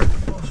 All right.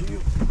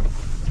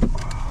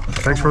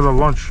 Thanks for the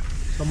lunch.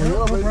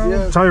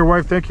 Tell your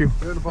wife thank you.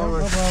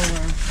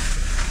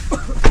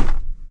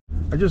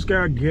 I just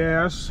got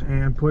gas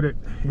and put it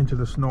into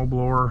the snow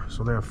blower,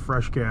 so they have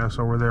fresh gas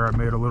over there. I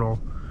made a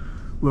little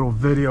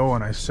video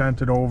and I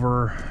sent it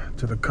over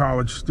to the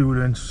college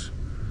students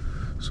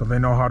so they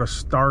know how to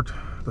start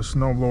the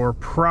snowblower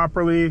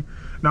properly.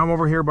 Now I'm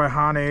over here by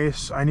Han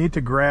Ace. I need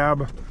to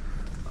grab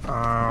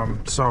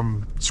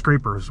some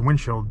scrapers,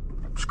 windshield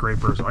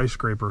scrapers, ice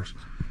scrapers,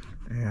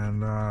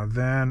 and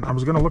then I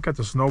was gonna look at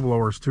the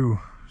snowblowers too.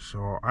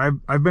 So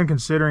I've been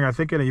considering. I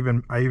think I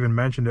even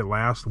mentioned it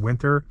last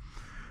winter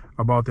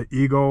about the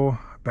Ego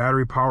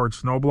battery powered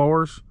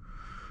snowblowers.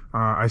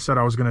 I said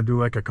I was gonna do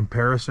like a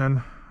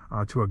comparison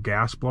to a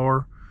gas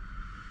blower,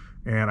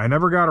 and I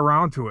never got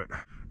around to it.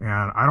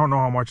 And I don't know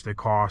how much they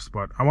cost,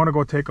 but I want to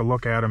go take a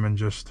look at them and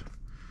just,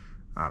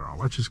 I don't know,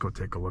 let's just go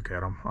take a look at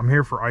them. I'm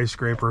here for ice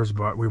scrapers,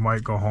 but we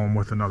might go home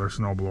with another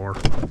snowblower.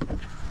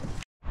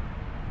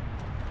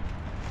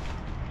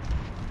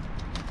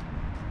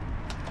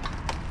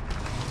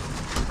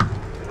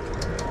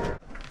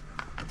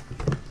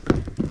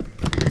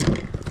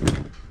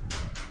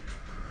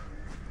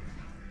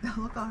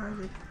 Look how hard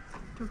it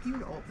took you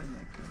to open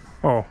that.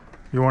 Oh,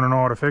 you want to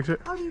know how to fix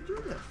it? How do you do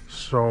this?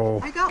 So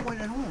I got one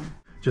at home.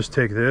 just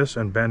take this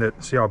and bend it.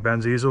 See how it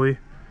bends easily?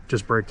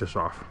 Just break this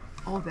off.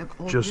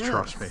 Just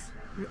trust me.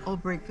 I'll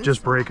break this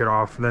Just break it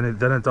off. Then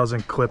it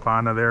doesn't clip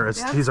onto there.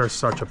 These are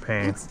such a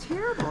pain. It's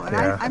terrible. And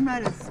Yeah. I'm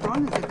not as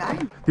strong as a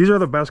guy. These are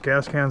the best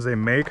gas cans they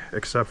make,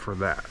 except for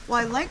that. Well,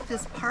 I like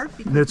this part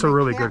because It's a my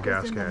really cap good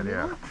gas is in the can,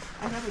 yeah. middle.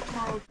 I have a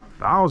tall.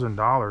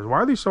 $1,000. Why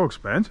are these so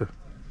expensive?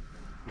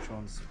 Which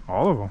ones?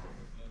 All of them.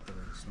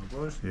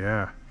 Snowblowers?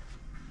 Yeah.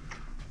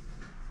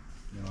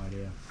 No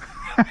idea.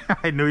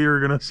 I knew you were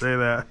gonna say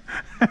that.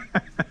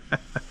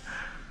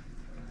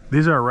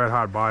 These are a red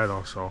hot buy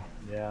though, so.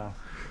 Yeah.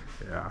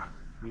 Yeah.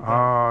 We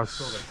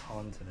sold a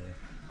ton today.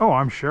 Oh,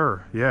 I'm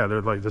sure. Yeah,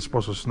 they're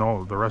supposed to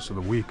snow the rest of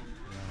the week.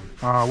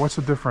 Yeah. What's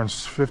the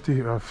difference?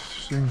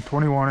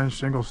 21-inch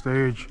single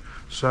stage,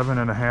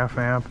 7.5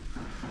 amp.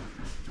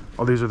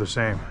 Oh, these are the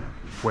same.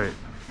 Wait.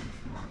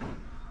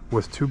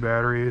 With two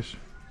batteries,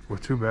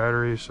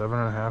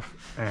 7.5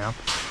 amp.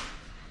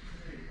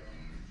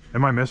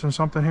 Am I missing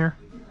something here?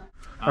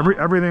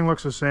 Everything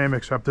looks the same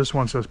except this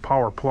one says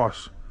Power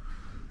Plus.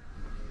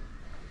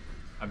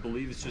 I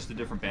believe it's just the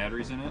different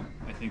batteries in it.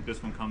 I think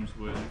this one comes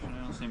with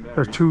same battery.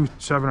 There's two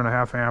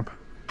 7.5 amp.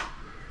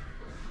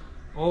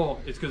 Oh,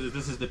 it's because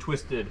this is the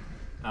twisted,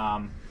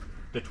 so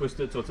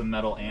it's a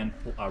metal and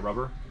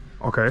rubber.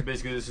 Okay. So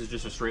basically, this is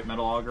just a straight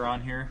metal auger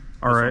on here.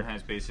 All right. This one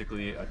has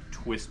basically a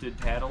twisted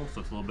paddle,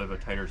 so it's a little bit of a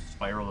tighter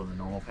spiral than the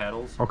normal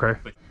paddles. Okay.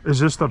 But is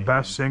this the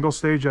best single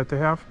stage that they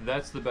have?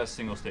 that's the best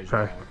single stage.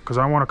 Okay. Because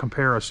I want to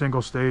compare a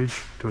single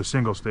stage to a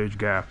single stage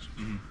gas.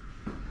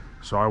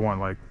 So I want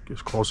like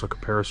as close a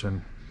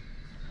comparison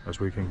as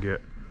we can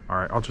get. All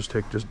right, I'll just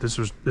take this.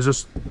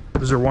 Is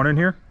there one in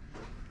here?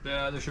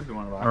 Yeah, there should be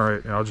one in the box. All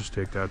right, yeah, I'll just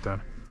take that then.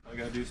 All you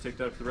gotta do is take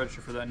that up to the register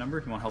for that number.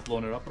 If you want help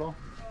loading it up at all.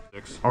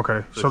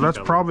 Okay, so that's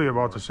probably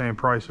about the same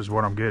price as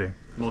what I'm getting.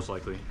 Most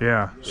likely.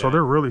 Yeah, so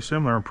they're really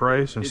similar in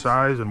price and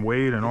size and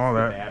weight and all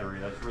that. Battery,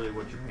 that's really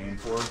what you're paying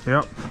for.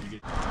 Yep.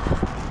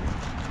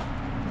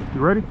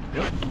 You ready?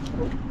 Yep.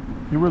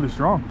 You're really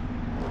strong.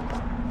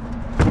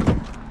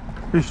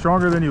 You're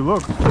stronger than you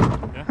look.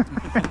 Yeah.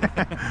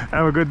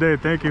 Have a good day,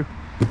 thank you.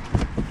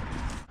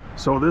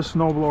 So this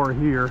snowblower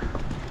here,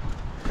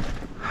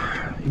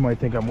 you might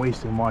think I'm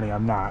wasting money.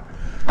 I'm not.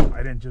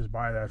 I didn't just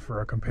buy that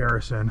for a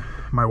comparison.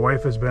 My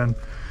wife has been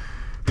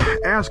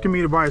asking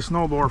me to buy a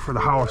snowblower for the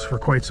house for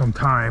quite some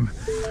time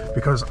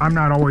because I'm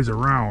not always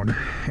around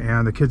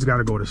and the kids got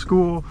to go to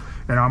school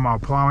and I'm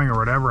out plowing or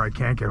whatever. I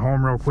can't get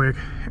home real quick,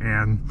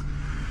 and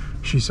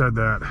she said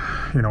that,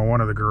 you know,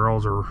 one of the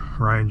girls or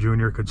Ryan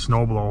Jr. could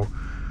snowblow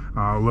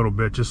a little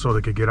bit just so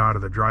they could get out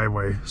of the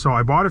driveway. So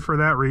I bought it for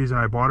that reason.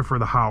 I bought it for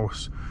the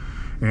house,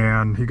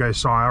 and you guys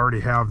saw I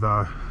already have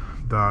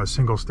the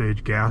single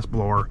stage gas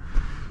blower.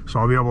 So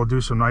I'll be able to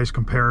do some nice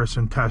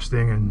comparison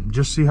testing and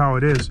just see how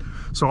it is.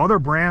 So other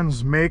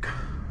brands make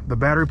the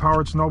battery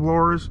powered snow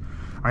blowers.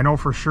 I know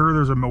for sure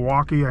there's a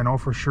Milwaukee. I know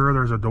for sure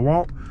there's a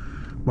DeWalt,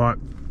 but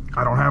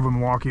I don't have a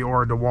Milwaukee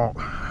or a DeWalt.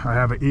 I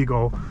have an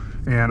Eagle,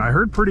 and I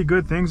heard pretty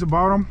good things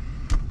about them.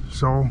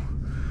 So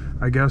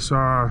I guess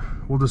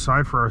we'll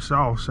decide for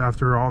ourselves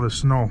after all this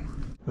snow.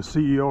 The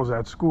CEO's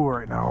at school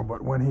right now,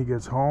 but when he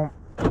gets home,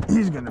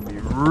 he's gonna be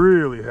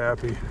really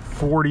happy.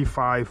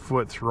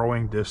 45-foot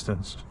throwing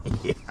distance.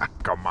 Yeah,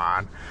 come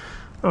on.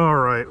 All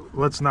right,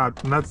 let's not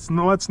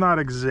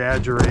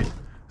exaggerate.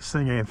 This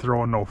thing ain't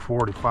throwing no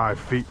 45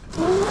 feet.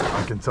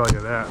 I can tell you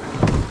that.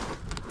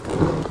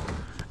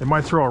 It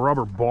might throw a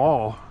rubber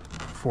ball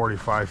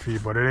 45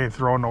 feet, but it ain't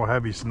throwing no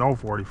heavy snow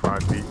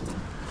 45 feet.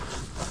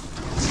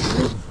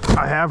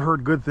 I have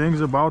heard good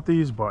things about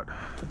these, but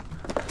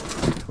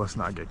let's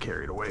not get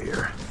carried away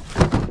here.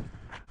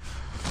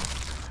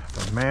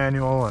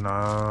 Manual and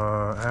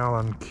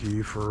Allen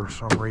key for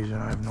some reason.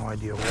 I have no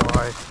idea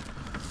why.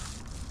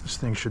 This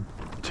thing should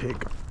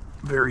take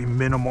very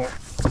minimal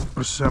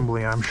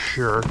assembly, I'm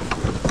sure.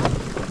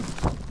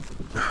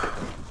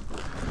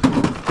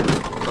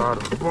 Out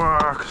of the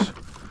box.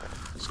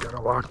 It's got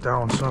to lock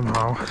down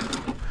somehow.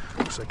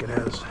 Looks like it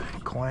has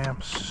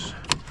clamps.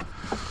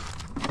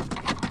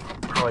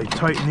 Probably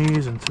tighten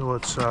these until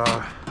it's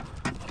a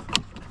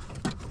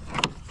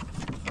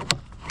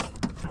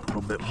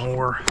little bit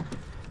more.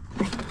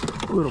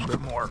 A little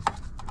bit more.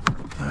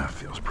 That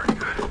feels pretty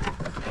good.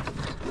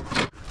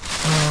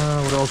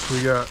 What else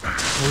we got?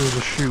 There's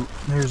a chute.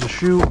 There's a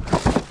chute.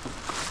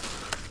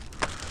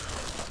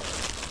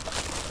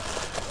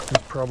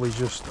 It's probably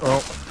just,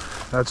 oh,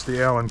 that's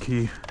the Allen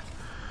key.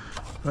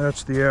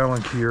 That's the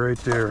Allen key right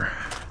there.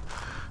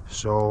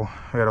 So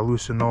I gotta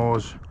loosen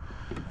those,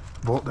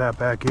 bolt that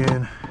back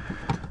in.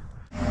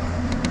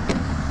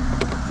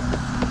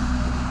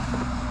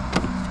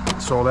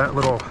 So that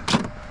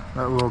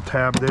little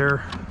tab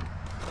there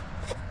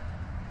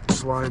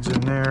slides in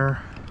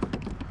there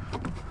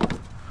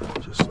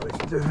just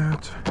like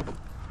that.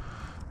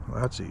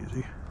 Well, that's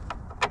easy.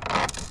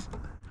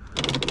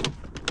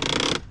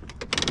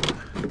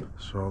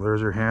 So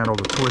there's your handle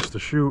to twist the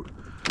chute.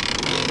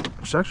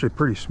 It's actually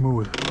pretty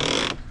smooth.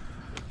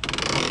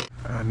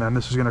 And then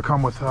this is going to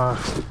come with a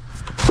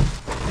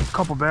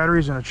couple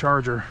batteries and a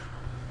charger.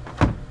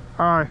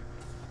 Hi.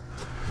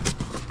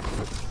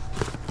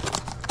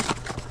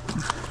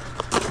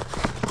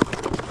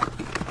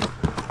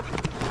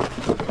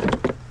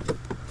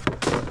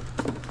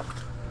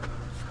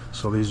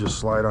 So these just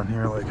slide on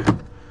here like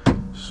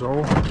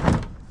so.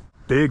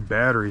 Big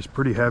batteries,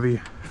 pretty heavy,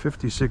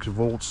 56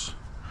 volts.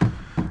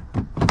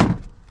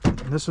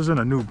 And this isn't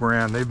a new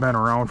brand, they've been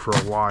around for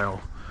a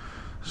while.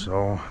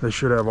 So they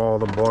should have all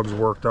the bugs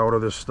worked out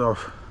of this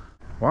stuff.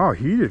 Wow,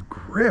 heated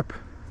grip.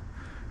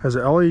 Has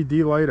an LED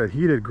light, a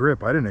heated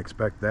grip. I didn't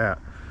expect that.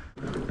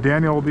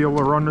 Daniel will be able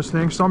to run this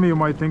thing. Some of you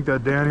might think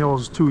that Daniel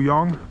is too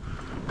young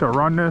to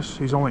run this.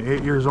 He's only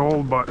 8 years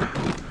old, but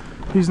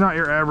he's not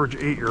your average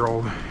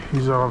 8-year-old.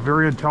 He's a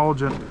very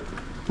intelligent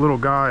little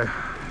guy.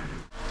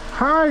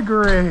 Hi,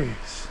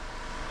 Grace.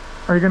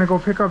 Are you gonna go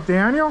pick up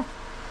Daniel?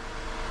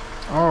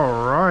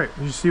 All right,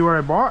 did you see what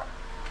I bought?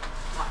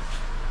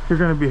 You're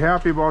gonna be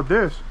happy about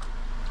this.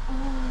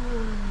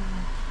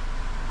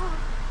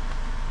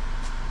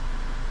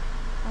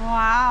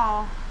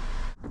 Wow.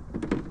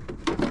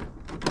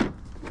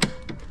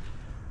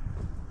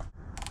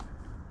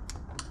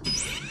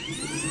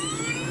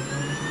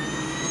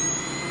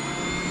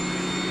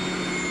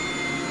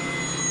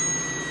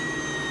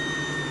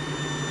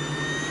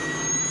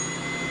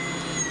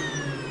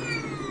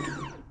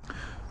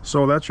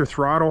 So that's your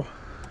throttle.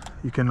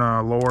 You can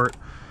lower it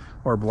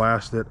or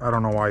blast it. I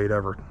don't know why you'd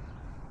ever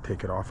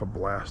take it off a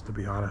blast, to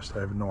be honest.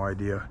 I have no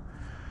idea.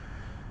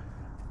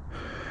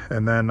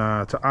 And then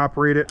to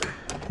operate it,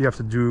 you have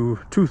to do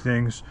two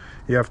things.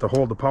 You have to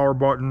hold the power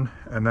button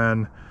and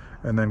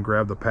then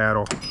grab the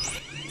paddle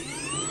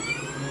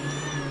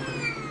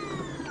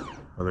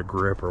or the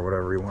grip or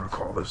whatever you want to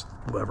call this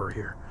lever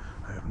here.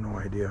 I have no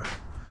idea.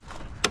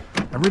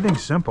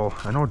 Everything's simple.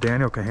 I know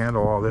Daniel can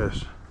handle all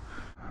this.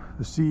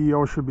 The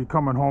CEO should be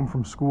coming home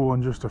from school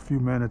in just a few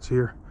minutes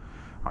here.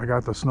 I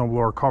got the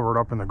snowblower covered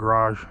up in the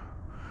garage.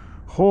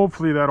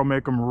 Hopefully that'll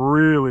make him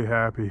really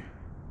happy.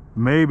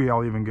 Maybe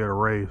I'll even get a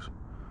raise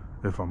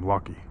if I'm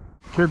lucky.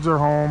 Kids are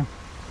home.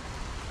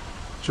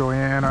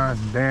 Joanna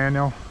and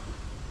Daniel.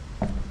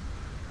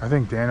 I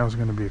think Daniel's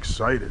gonna be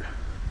excited.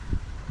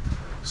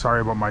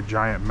 Sorry about my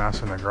giant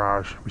mess in the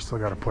garage. We still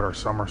gotta put our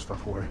summer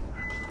stuff away.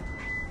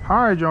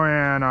 Hi,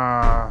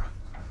 Joanna.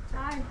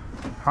 Hi.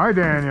 Hi,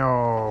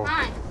 Daniel.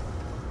 Hi.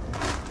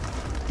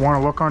 Want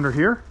to look under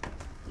here?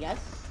 Yes.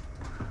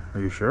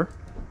 Are you sure?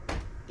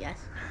 Yes.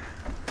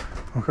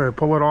 Okay,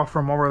 pull it off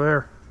from over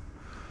there.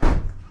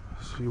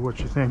 See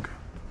what you think.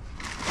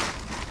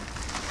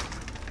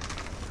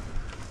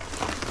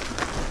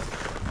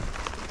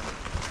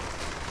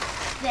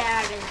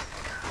 That is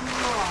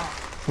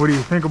cool. What do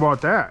you think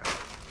about that?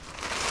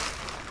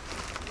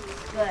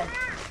 Good.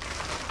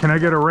 Can I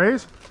get a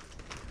raise?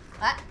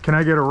 What? Can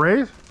I get a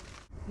raise?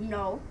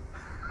 No.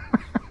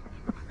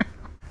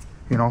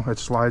 You know, it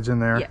slides in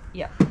there. Yeah,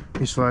 yeah.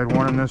 You slide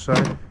one on this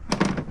side.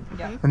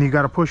 Yeah. And you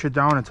got to push it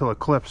down until it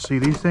clips. See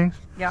these things?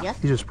 Yeah. Yes.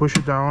 You just push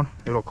it down,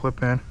 it'll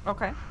clip in.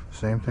 Okay.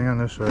 Same thing on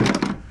this side.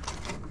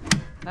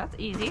 That's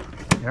easy.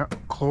 Yep,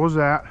 close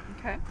that.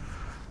 Okay.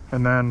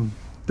 And then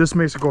this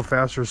makes it go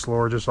faster or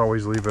slower, just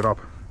always leave it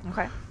up.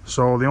 Okay.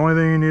 So the only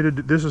thing you need to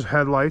do, this is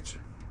headlights.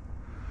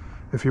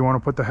 If you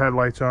want to put the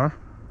headlights on.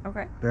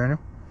 Okay. Daniel?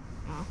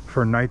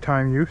 For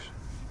nighttime use.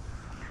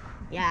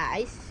 Yeah,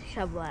 I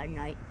shovel at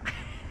night.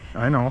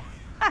 I know.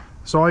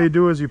 So all you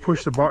do is you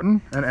push the button,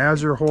 and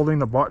as you're holding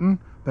the button,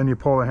 then you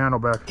pull the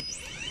handle back.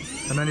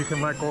 And then you can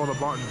let go of the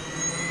button.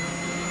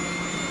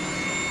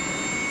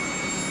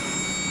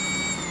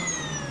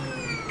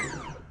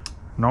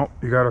 Nope,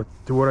 you gotta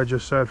do what I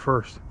just said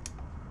first.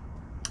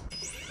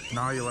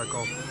 Now you let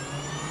go.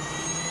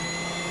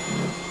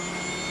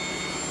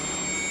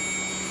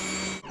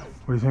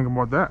 What do you think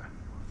about that?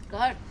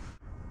 Good.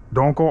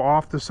 Don't go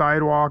off the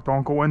sidewalk,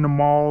 don't go in the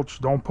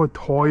mulch, don't put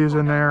toys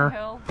in there.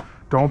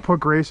 Don't put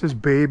Grace's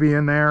baby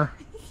in there.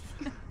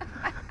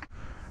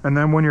 And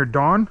then when you're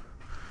done,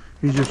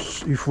 you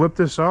flip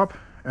this up,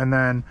 and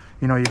then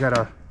you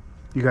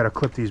gotta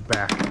clip these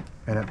back,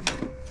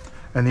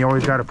 and you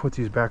always gotta put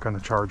these back on the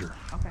charger.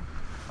 Okay.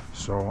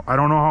 So I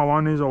don't know how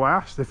long these will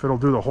last. If it'll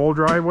do the whole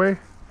driveway.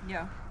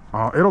 Yeah.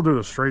 It'll do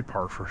the straight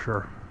part for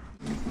sure.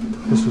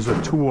 This is a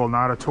tool,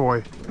 not a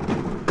toy.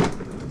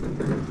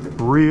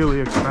 Really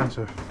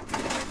expensive.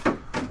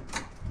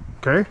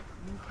 Okay.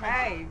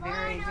 Okay.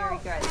 Very, very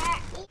good.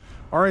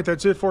 All right,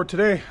 that's it for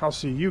today. I'll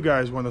see you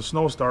guys when the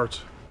snow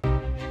starts.